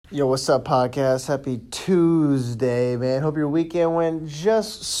Yo, what's up, podcast? Happy Tuesday, man. Hope your weekend went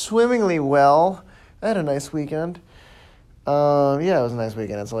just swimmingly well. I had a nice weekend. Yeah, it was a nice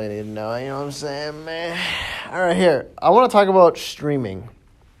weekend. That's all you need to know. You know what I'm saying, man? All right, here. I want to talk about streaming.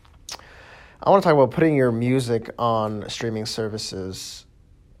 I want to talk about putting your music on streaming services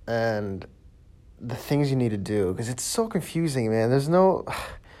and the things you need to do, because it's so confusing, man. There's no...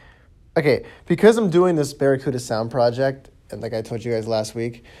 Okay, because I'm doing this Barracuda Sound project, and like I told you guys last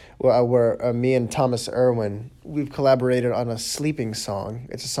week, where me and Thomas Irwin, we've collaborated on a sleeping song.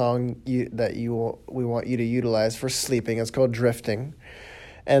 It's a song we want you to utilize for sleeping. It's called Drifting.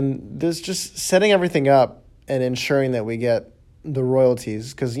 And there's just setting everything up and ensuring that we get the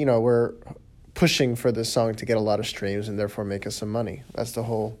royalties, because, you know, we're pushing for this song to get a lot of streams and therefore make us some money.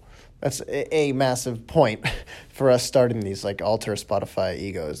 That's a massive point for us starting these like alter Spotify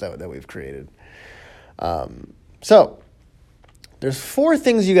egos that we've created. So there's 4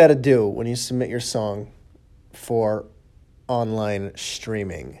 things you got to do when you submit your song for online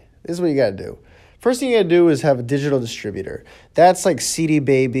streaming. This is what you got to do. First thing you got to do is have a digital distributor. That's like CD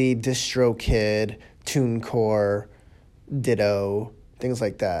Baby, DistroKid, TuneCore, Ditto, things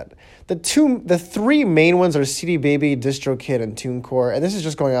like that. The 3 main ones are CD Baby, DistroKid, and TuneCore. And this is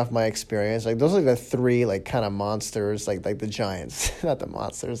just going off my experience. Like, those are the 3 like kind of monsters, like the giants, not the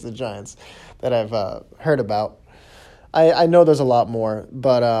monsters, the giants that I've heard about. I know there's a lot more,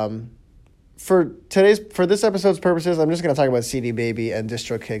 but for this episode's purposes, I'm just gonna talk about CD Baby and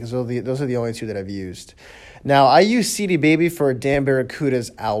DistroKid, because those are the only 2 that I've used. Now, I use CD Baby for Dan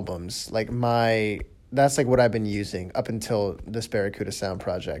Barracuda's albums. That's like what I've been using up until this Barracuda Sound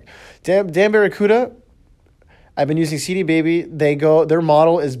project. Dan Barracuda, I've been using CD Baby. Their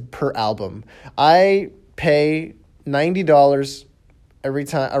model is per album. I pay $90 every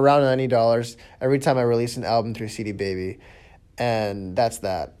time, around $90 every time I release an album through CD Baby, and that's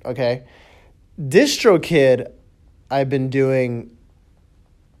that. Okay, DistroKid, I've been doing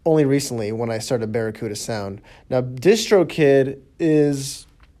only recently when I started Barracuda Sound. Now, DistroKid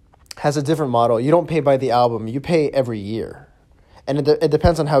has a different model. You don't pay by the album. You pay every year. And it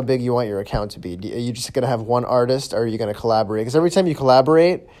depends on how big you want your account to be. Are you just going to have one artist, or are you going to collaborate? Because every time you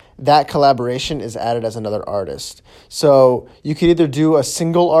collaborate, that collaboration is added as another artist. So you could either do a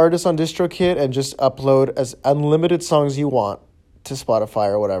single artist on DistroKid and just upload as unlimited songs you want to Spotify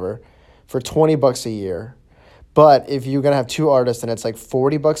or whatever for $20 a year. But if you're gonna have 2 artists, then it's like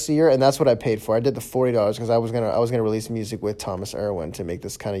 $40 a year, and that's what I paid for. I did the $40 because I was gonna release music with Thomas Irwin to make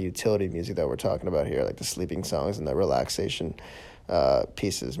this kind of utility music that we're talking about here, like the sleeping songs and the relaxation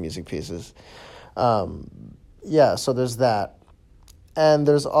music pieces. So there's that. And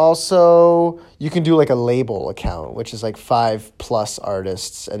there's also, you can do like a label account, which is like 5+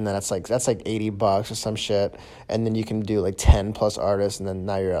 artists, and then that's like $80 or some shit. And then you can do like 10+ artists, and then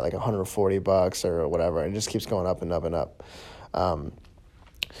now you're at like $140 or whatever. And it just keeps going up and up and up.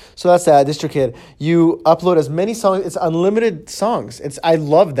 So that's that. DistroKid, you upload as many songs. It's unlimited songs. I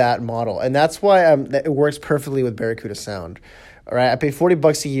love that model, and that's why it works perfectly with Barracuda Sound. All right, I pay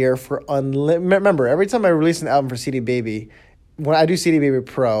 $40 a year for unlimited. Remember, every time I release an album for CD Baby, when I do CD Baby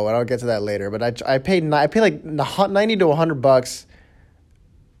Pro, and I'll get to that later, but I pay like $90 to $100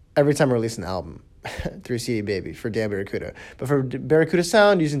 every time I release an album through CD Baby for Dan Barracuda. But for Barracuda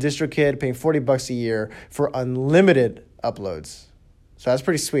Sound, using DistroKid, paying $40 a year for unlimited uploads. So that's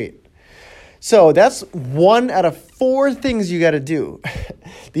pretty sweet. So that's 1 out of 4 things you got to do.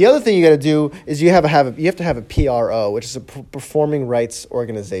 The other thing you got to do is you have to have a PRO, which is a performing rights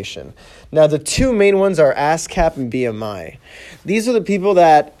organization. Now, the 2 main ones are ASCAP and BMI. These are the people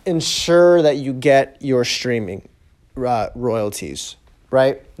that ensure that you get your streaming royalties,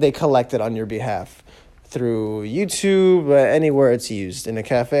 right? They collect it on your behalf through YouTube, anywhere it's used, in a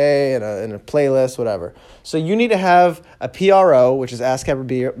cafe, in a playlist, whatever. So you need to have a PRO, which is ASCAP or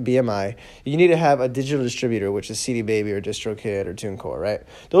BMI. You need to have a digital distributor, which is CD Baby or DistroKid or TuneCore, right?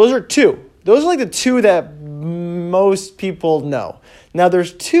 Those are 2. Those are like the 2 that most people know. Now,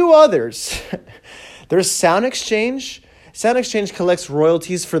 there's 2 others. There's SoundExchange. SoundExchange collects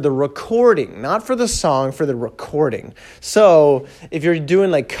royalties for the recording, not for the song, for the recording. So if you're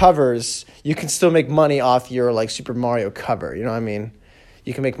doing like covers, you can still make money off your like Super Mario cover. You know what I mean?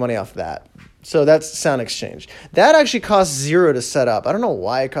 You can make money off that. So that's SoundExchange. That actually costs $0 to set up. I don't know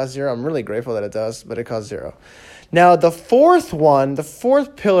why it costs $0. I'm really grateful that it does, but it costs $0. Now, the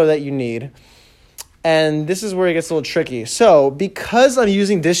 4th pillar that you need, and this is where it gets a little tricky. So, because I'm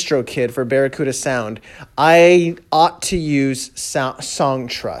using DistroKid for Barracuda Sound, I ought to use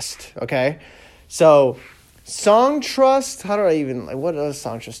Songtrust, okay? So, Songtrust, what does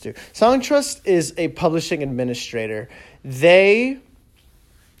Songtrust do? Songtrust is a publishing administrator. They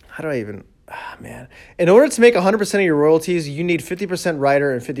how do I even, man. In order to make 100% of your royalties, you need 50%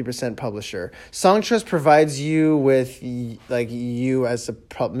 writer and 50% publisher. Songtrust provides you with makes you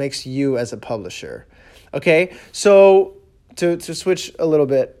as a publisher. Okay, so to switch a little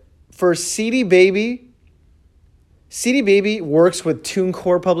bit, for CD Baby works with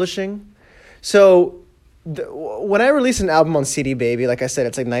TuneCore Publishing. So when I release an album on CD Baby, like I said,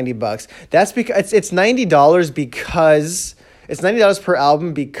 it's like $90. That's because it's $90 because it's $90 per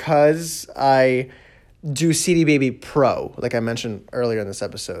album because I do CD Baby Pro, like I mentioned earlier in this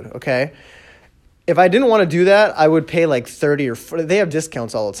episode. Okay. If I didn't want to do that, I would pay like 30 or 40, they have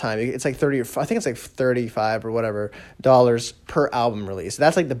discounts all the time. It's like 30 or I think it's like 35 or whatever dollars per album release.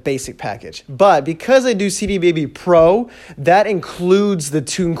 That's like the basic package. But because I do CD Baby Pro, that includes the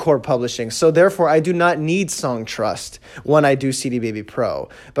TuneCore Publishing. So therefore, I do not need Songtrust when I do CD Baby Pro.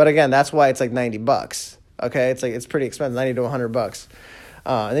 But again, that's why it's like $90. Okay, it's pretty expensive, $90 to $100.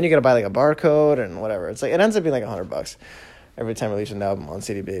 And then you gotta buy like a barcode and whatever. It's like it ends up being like $100 every time I release an album on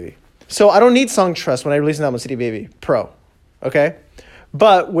CD Baby. So I don't need Songtrust when I release an album on CD Baby Pro, okay?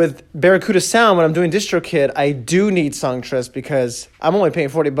 But with Barracuda Sound, when I'm doing DistroKid, I do need Songtrust because I'm only paying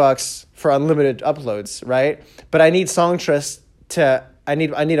 $40 for unlimited uploads, right? But I need Songtrust I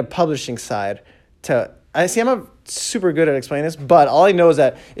need a publishing side I'm not super good at explaining this, but all I know is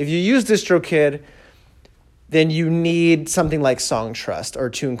that if you use DistroKid, then you need something like Songtrust or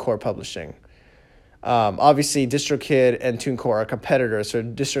TuneCore Publishing. Obviously, DistroKid and TuneCore are competitors, so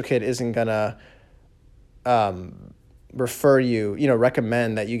DistroKid isn't gonna recommend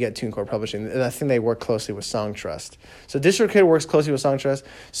that you get TuneCore Publishing. I think they work closely with Songtrust. So DistroKid works closely with Songtrust.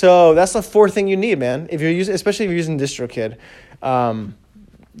 So that's the fourth thing you need, man. Especially if you're using DistroKid,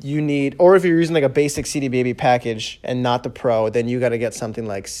 you need, or if you're using like a basic CD Baby package and not the Pro, then you got to get something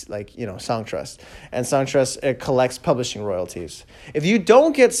like Songtrust. And Songtrust, it collects publishing royalties. If you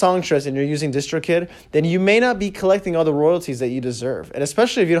don't get Songtrust and you're using DistroKid, then you may not be collecting all the royalties that you deserve, and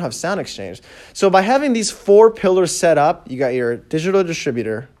especially if you don't have SoundExchange. So by having these 4 pillars set up, you got your digital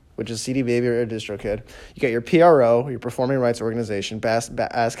distributor, which is CD Baby or DistroKid. You got your PRO, your Performing Rights Organization,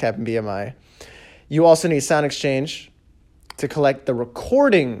 ASCAP and BMI. You also need SoundExchange to collect the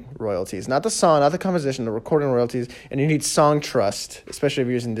recording royalties, not the song, not the composition, the recording royalties. And you need Songtrust, especially if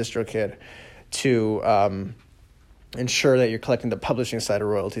you're using DistroKid, to ensure that you're collecting the publishing side of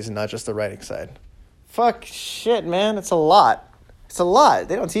royalties and not just the writing side. Fuck shit, man. It's a lot.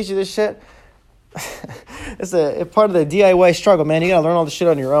 They don't teach you this shit. It's a part of the DIY struggle, man. You gotta learn all this shit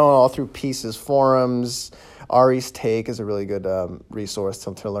on your own, all through pieces, forums. Ari's Take is a really good resource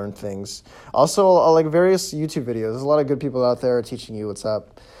to learn things. Also, like various YouTube videos. There's a lot of good people out there teaching you what's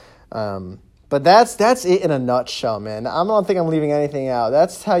up. But that's it in a nutshell, man. I don't think I'm leaving anything out.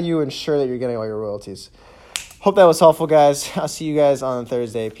 That's how you ensure that you're getting all your royalties. Hope that was helpful, guys. I'll see you guys on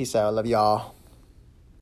Thursday. Peace out. Love y'all.